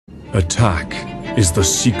Attack is the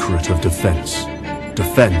secret of defense.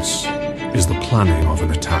 Defense is the planning of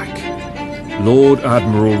an attack. Lord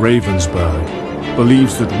Admiral Ravensburg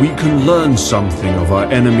believes that we can learn something of our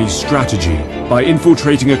enemy's strategy by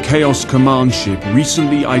infiltrating a Chaos Command ship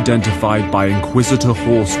recently identified by Inquisitor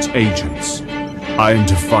Horst's agents. I am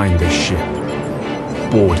to find this ship,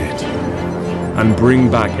 board it, and bring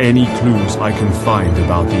back any clues I can find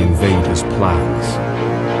about the invaders' plans.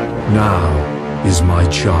 Now is my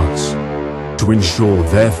chance to ensure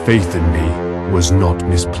their faith in me was not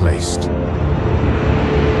misplaced.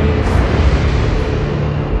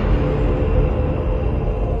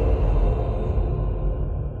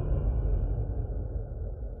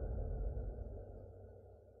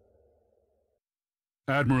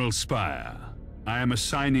 Admiral Spire, I am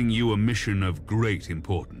assigning you a mission of great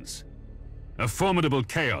importance. A formidable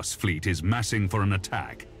Chaos fleet is massing for an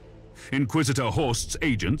attack. Inquisitor Horst's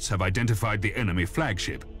agents have identified the enemy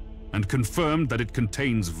flagship and confirmed that it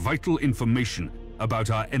contains vital information about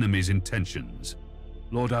our enemy's intentions.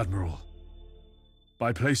 Lord Admiral,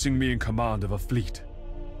 by placing me in command of a fleet,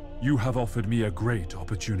 you have offered me a great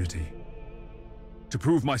opportunity. To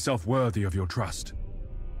prove myself worthy of your trust,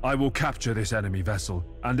 I will capture this enemy vessel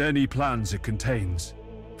and any plans it contains,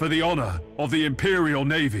 for the honor of the Imperial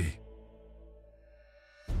Navy.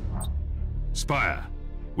 Spire,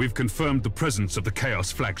 we've confirmed the presence of the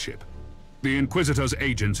Chaos flagship. The Inquisitor's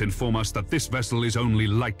agents inform us that this vessel is only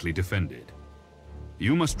lightly defended.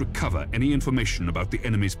 You must recover any information about the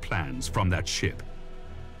enemy's plans from that ship.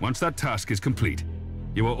 Once that task is complete,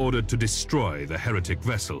 you are ordered to destroy the heretic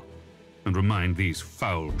vessel and remind these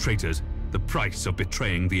foul traitors the price of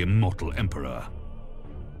betraying the immortal Emperor.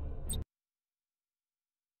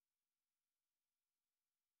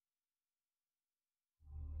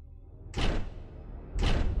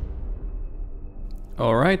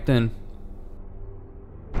 All right then.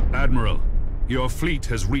 Admiral, your fleet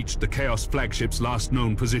has reached the Chaos flagship's last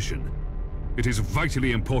known position. It is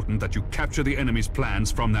vitally important that you capture the enemy's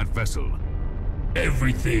plans from that vessel.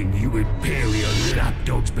 Everything you Imperial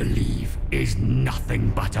lapdogs believe is nothing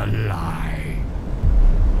but a lie.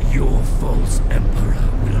 Your false Emperor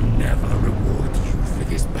will never reward you for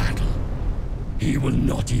this battle. He will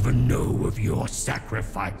not even know of your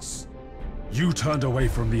sacrifice. You turned away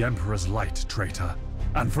from the Emperor's light, traitor,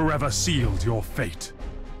 and forever sealed your fate.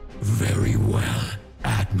 Very well,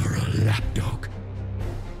 Admiral Lapdog.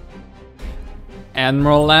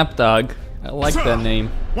 Admiral Lapdog. I like that name.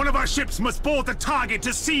 One of our ships must board the target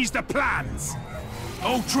to seize the plans.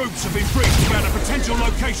 All troops have been briefed about a potential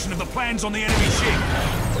location of the plans on the enemy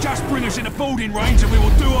ship. Just bring us in a boarding range and we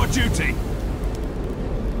will do our duty.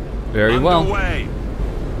 Very well. Underway.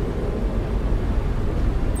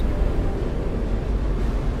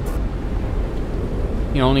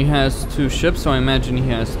 He only has 2 ships, so I imagine he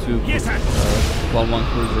has 2. Yes, well, 1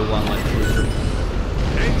 cruiser, 1 light cruiser.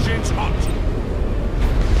 Engines hot.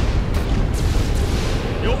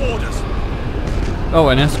 Your orders. Oh,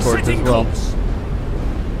 an escort Setting as well. course.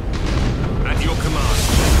 At your command.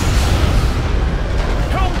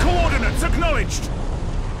 Helm coordinates acknowledged.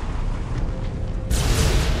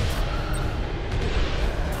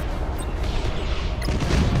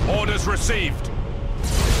 Orders received.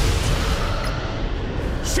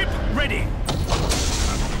 Ship ready.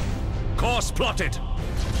 Course plotted.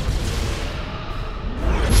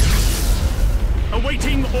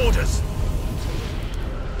 Awaiting orders.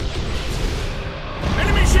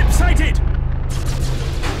 Enemy ship sighted!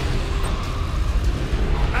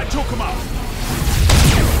 At your command.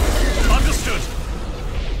 Understood.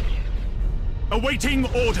 Awaiting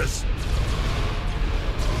orders.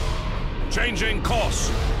 Changing course.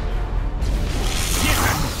 Yes,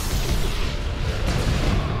 Admiral.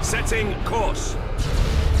 Setting course.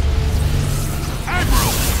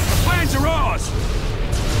 Admiral, the plans are ours!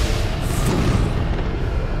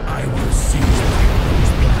 I will seize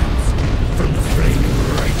those plans from the flaming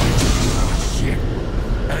wreckage of your ship,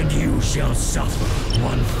 and you shall suffer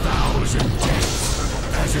 1,000 deaths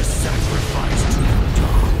as a sacrifice to the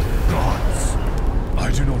dark gods.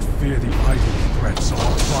 I do not fear the idle threats of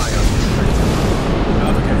our fire, traitor.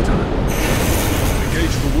 Navigator,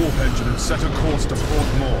 engage the warp engine and set a course to Port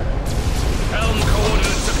Moore. Helm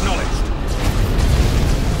coordinates acknowledged.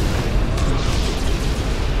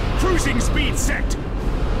 Cruising speed set.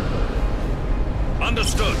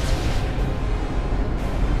 Understood.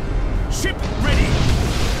 Ship ready.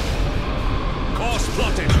 Course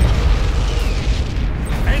plotted.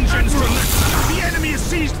 Engines released. The enemy has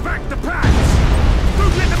seized back the plans.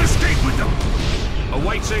 Don't let them escape with them.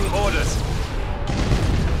 Awaiting orders.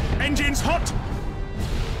 Engines hot.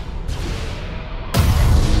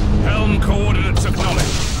 Helm coordinates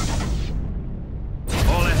acknowledged.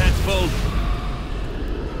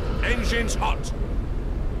 Engines hot.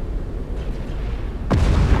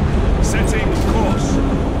 Setting course.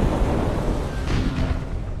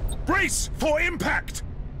 Brace for impact!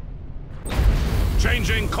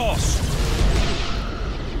 Changing course.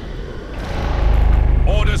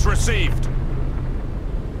 Orders received.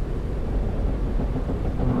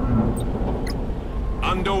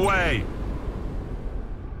 Underway.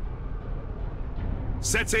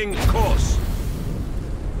 Setting course.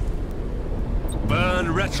 Burn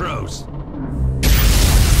retros.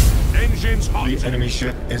 Engines hot. The enemy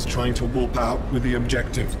ship is trying to warp out with the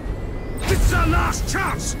objective. This is our last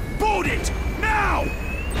chance! Board it! Now!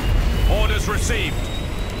 Orders received.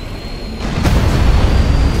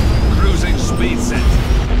 Cruising speed set.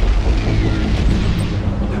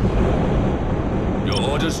 Your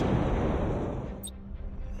orders?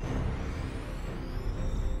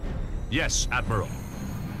 Yes, Admiral.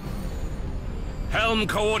 Helm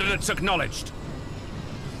coordinates acknowledged.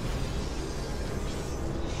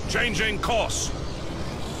 Changing course.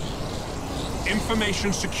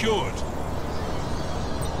 Information secured.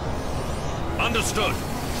 Understood.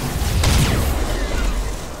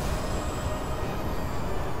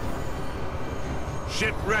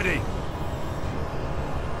 Ship ready.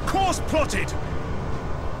 Course plotted!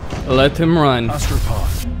 Let him run.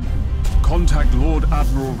 Astropath, contact Lord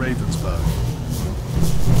Admiral Ravensburg.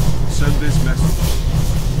 Send this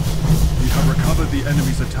message. We have recovered the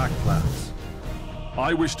enemy's attack plans.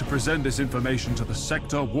 I wish to present this information to the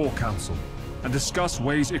Sector War Council and discuss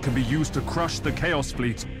ways it can be used to crush the Chaos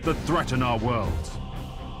fleets that threaten our worlds.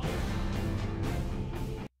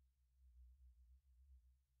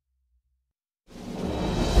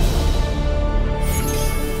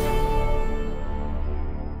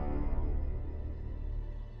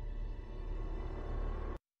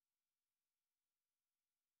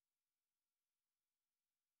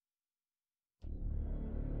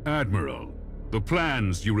 Admiral, the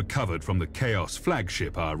plans you recovered from the Chaos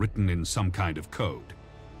flagship are written in some kind of code.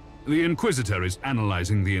 The Inquisitor is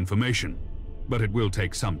analyzing the information, but it will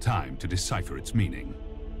take some time to decipher its meaning.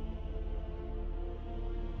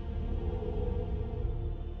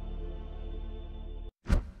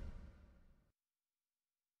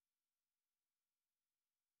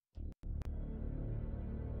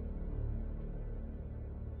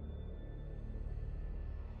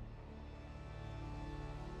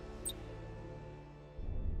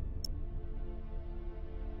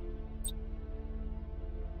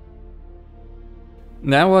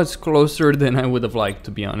 That was closer than I would have liked,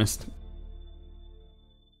 to be honest.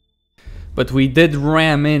 But we did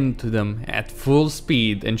ram into them at full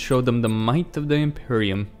speed and show them the might of the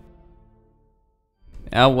Imperium.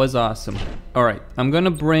 That was awesome. Alright, I'm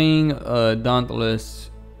gonna bring Dauntless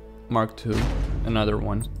Mark II, another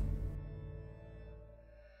one.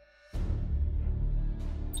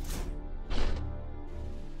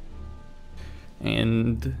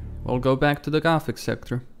 And we'll go back to the Gothic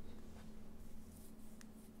sector.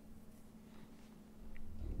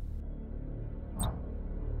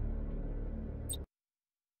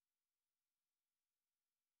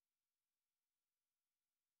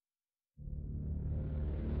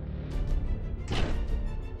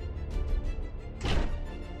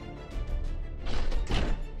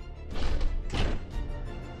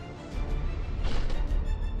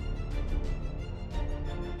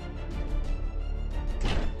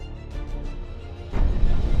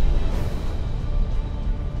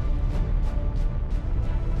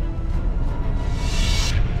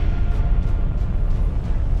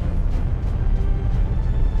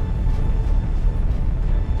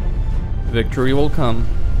 Victory will come.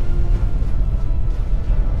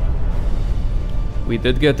 We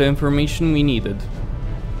did get the information we needed.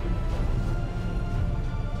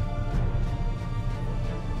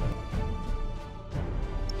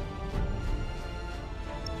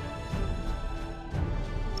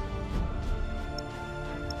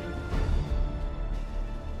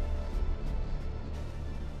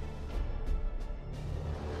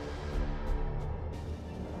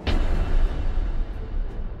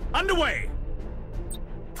 Underway!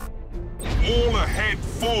 All ahead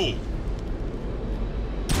full!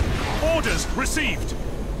 Orders received!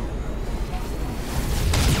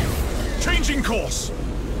 Changing course!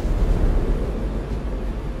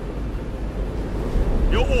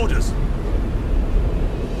 Your orders!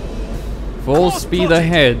 Full Course speed plotted.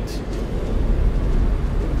 ahead.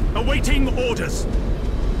 Awaiting orders!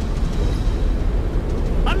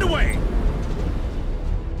 Underway!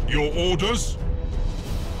 Your orders?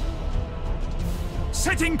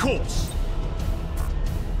 Setting course!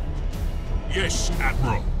 Yes,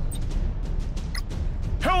 Admiral.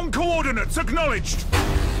 Helm coordinates acknowledged!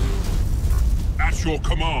 At your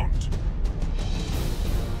command.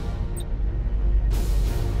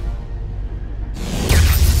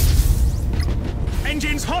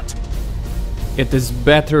 Engines hot! It is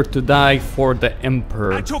better to die for the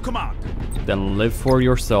Emperor At your command. than live for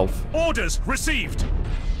yourself. Orders received.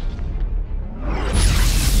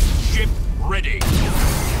 Ship ready.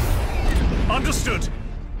 Understood.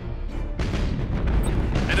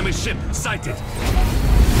 Enemy ship sighted.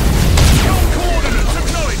 Your coordinates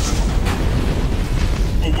acknowledged.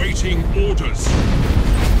 Awaiting orders.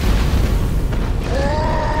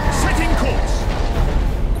 Setting course.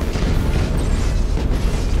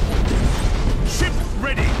 Ship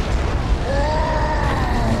ready.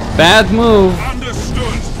 Bad move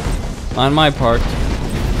Understood. on my part.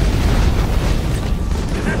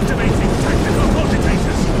 Activating tactical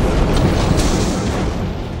coordinators.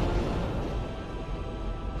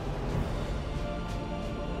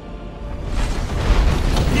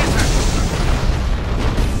 Yes,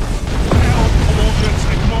 Helm coordinates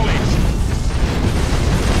acknowledged.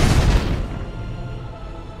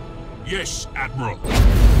 Yes, Admiral.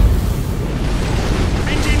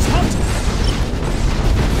 engines hot.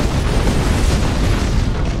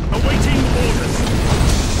 Awaiting orders.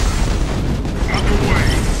 Underway.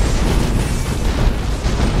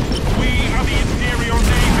 We are the Imperial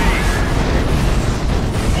Navy.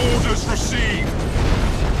 Orders received.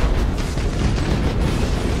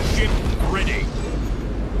 Ship ready.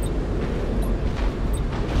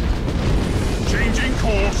 Changing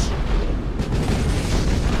course.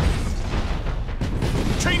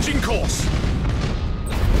 Changing course.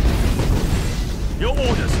 Your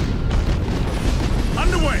orders.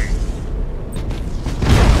 Underway.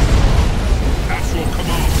 At your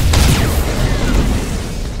command.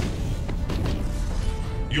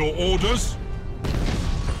 Your orders?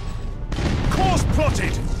 Course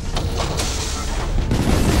plotted.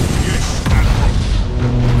 Yes, Admiral.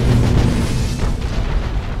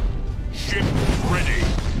 Ship ready.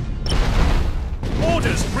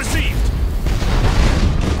 Orders received.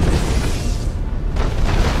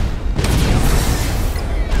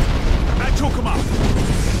 At your command.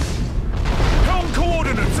 Helm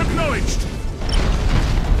coordinates acknowledged.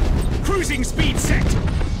 Cruising speed set.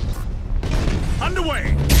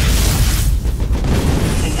 Underway.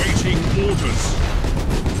 Awaiting orders.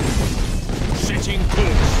 Setting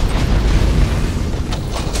course.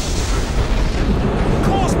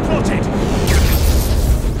 Course plotted.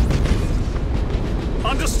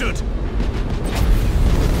 Understood.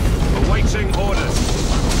 Awaiting orders.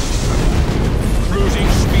 Cruising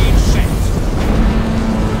speed set.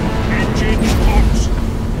 Engines hot.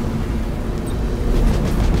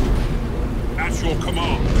 At your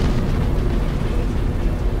command.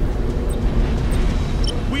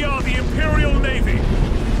 We are the Imperial Navy.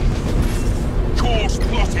 Course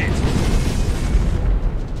plotted.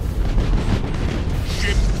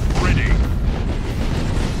 Ship ready.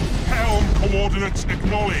 Helm coordinates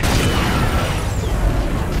acknowledged.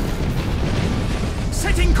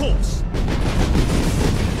 Setting course.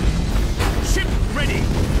 Ship ready.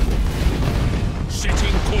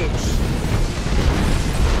 Setting course.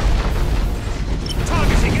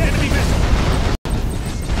 Targeting enemy vessel.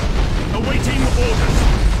 Awaiting orders.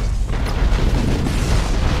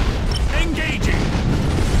 Engaging.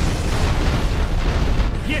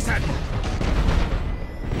 Yes, Admiral.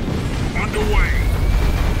 Underway.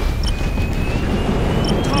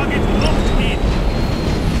 Target locked in.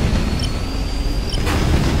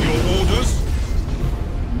 Your orders?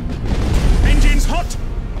 Engines hot.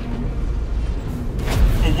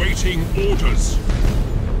 Awaiting orders.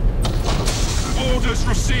 Orders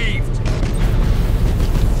received.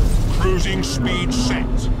 Cruising speed set.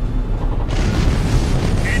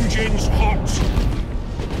 Engines hot.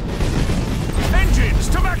 Engines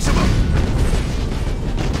to maximum.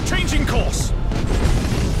 Changing course.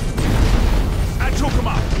 At your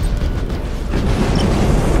command.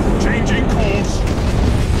 Changing course.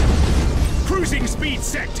 Cruising speed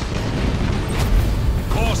set.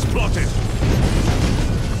 Course plotted.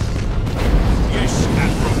 Yes,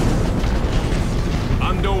 Admiral.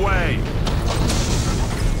 Underway.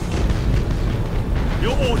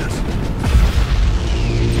 Your orders.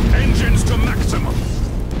 Engines to maximum.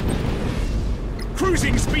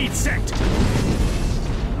 Cruising speed set.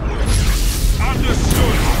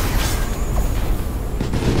 Understood.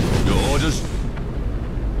 Your orders?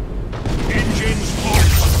 Engines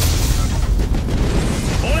hot.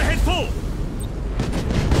 All ahead full.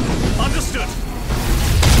 Understood.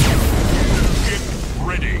 Ship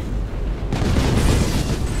ready.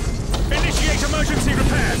 Initiate emergency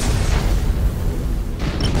repairs.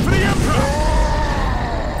 For the Emperor!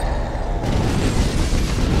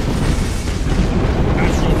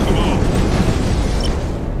 At your command.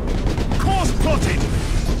 Course plotted.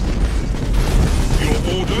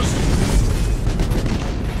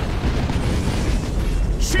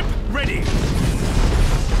 ready.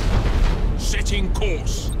 Setting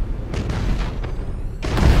course.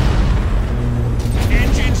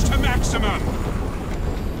 Engines to maximum.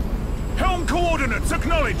 Helm coordinates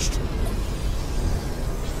acknowledged.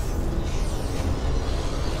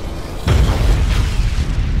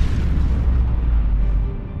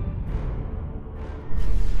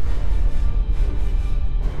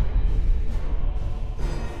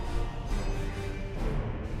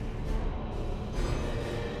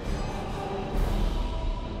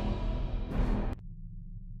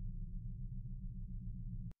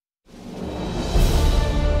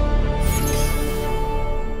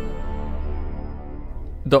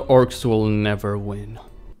 The orcs will never win.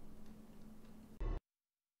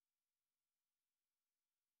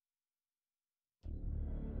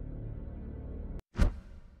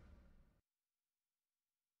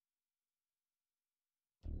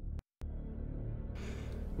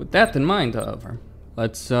 With that in mind, however,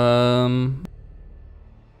 let's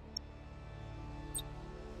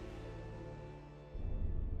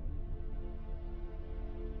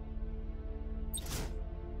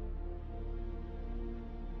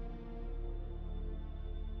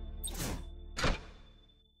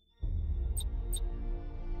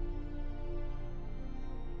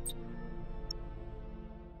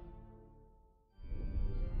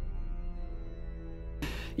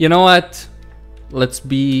you know what? Let's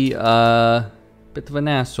be a bit of an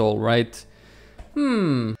asshole, right?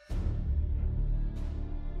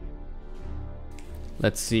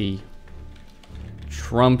 Let's see.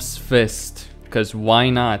 Trump's fist, because why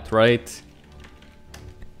not, right?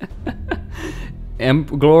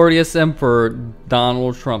 Glorious Emperor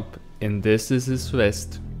Donald Trump, and this is his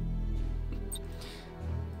fist.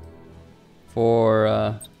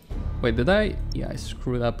 For, wait, did I? Yeah, I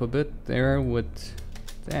screwed up a bit there with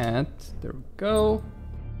that. There we go.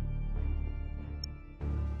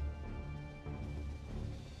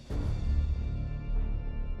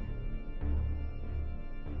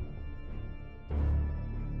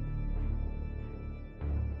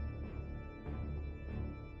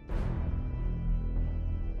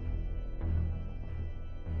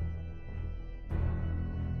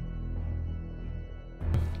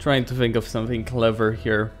 Trying to think of something clever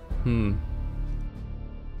here.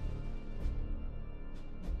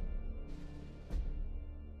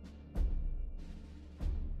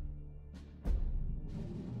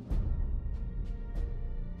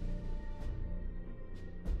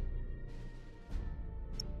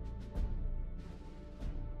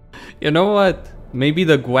 You know what? Maybe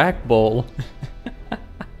the Guac Bowl.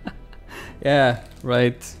 Yeah,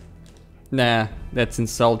 right. Nah, that's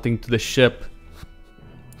insulting to the ship.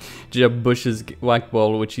 Jeb Bush's Guac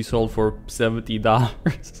Bowl, which he sold for $70.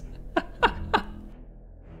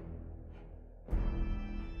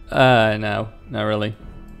 No, not really.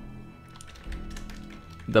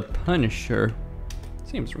 The Punisher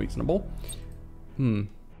seems reasonable.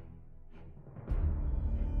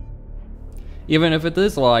 Even if it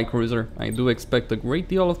is a light cruiser, I do expect a great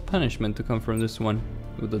deal of punishment to come from this one,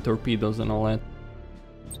 with the torpedoes and all that.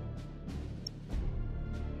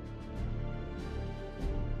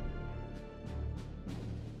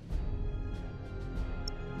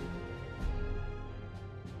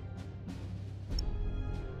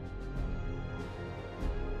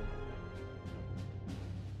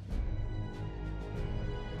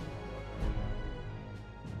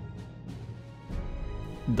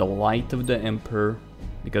 The Light of the Emperor,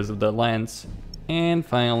 because of the lance. And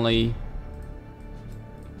finally...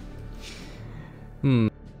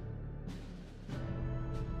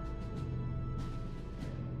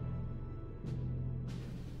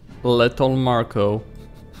 Little Marco.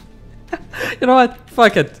 You know what?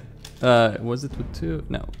 Fuck it. Was it with two?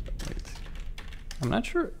 No. Wait. I'm not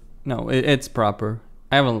sure. No, it's proper.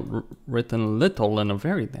 I haven't written little in a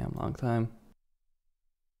very damn long time.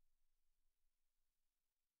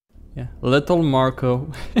 Yeah, Little Marco.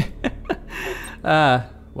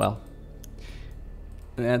 Well.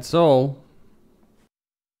 That's all.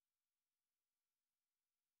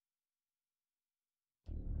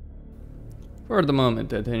 For the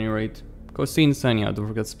moment, at any rate. Costin signing out. Don't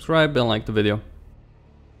forget to subscribe and like the video.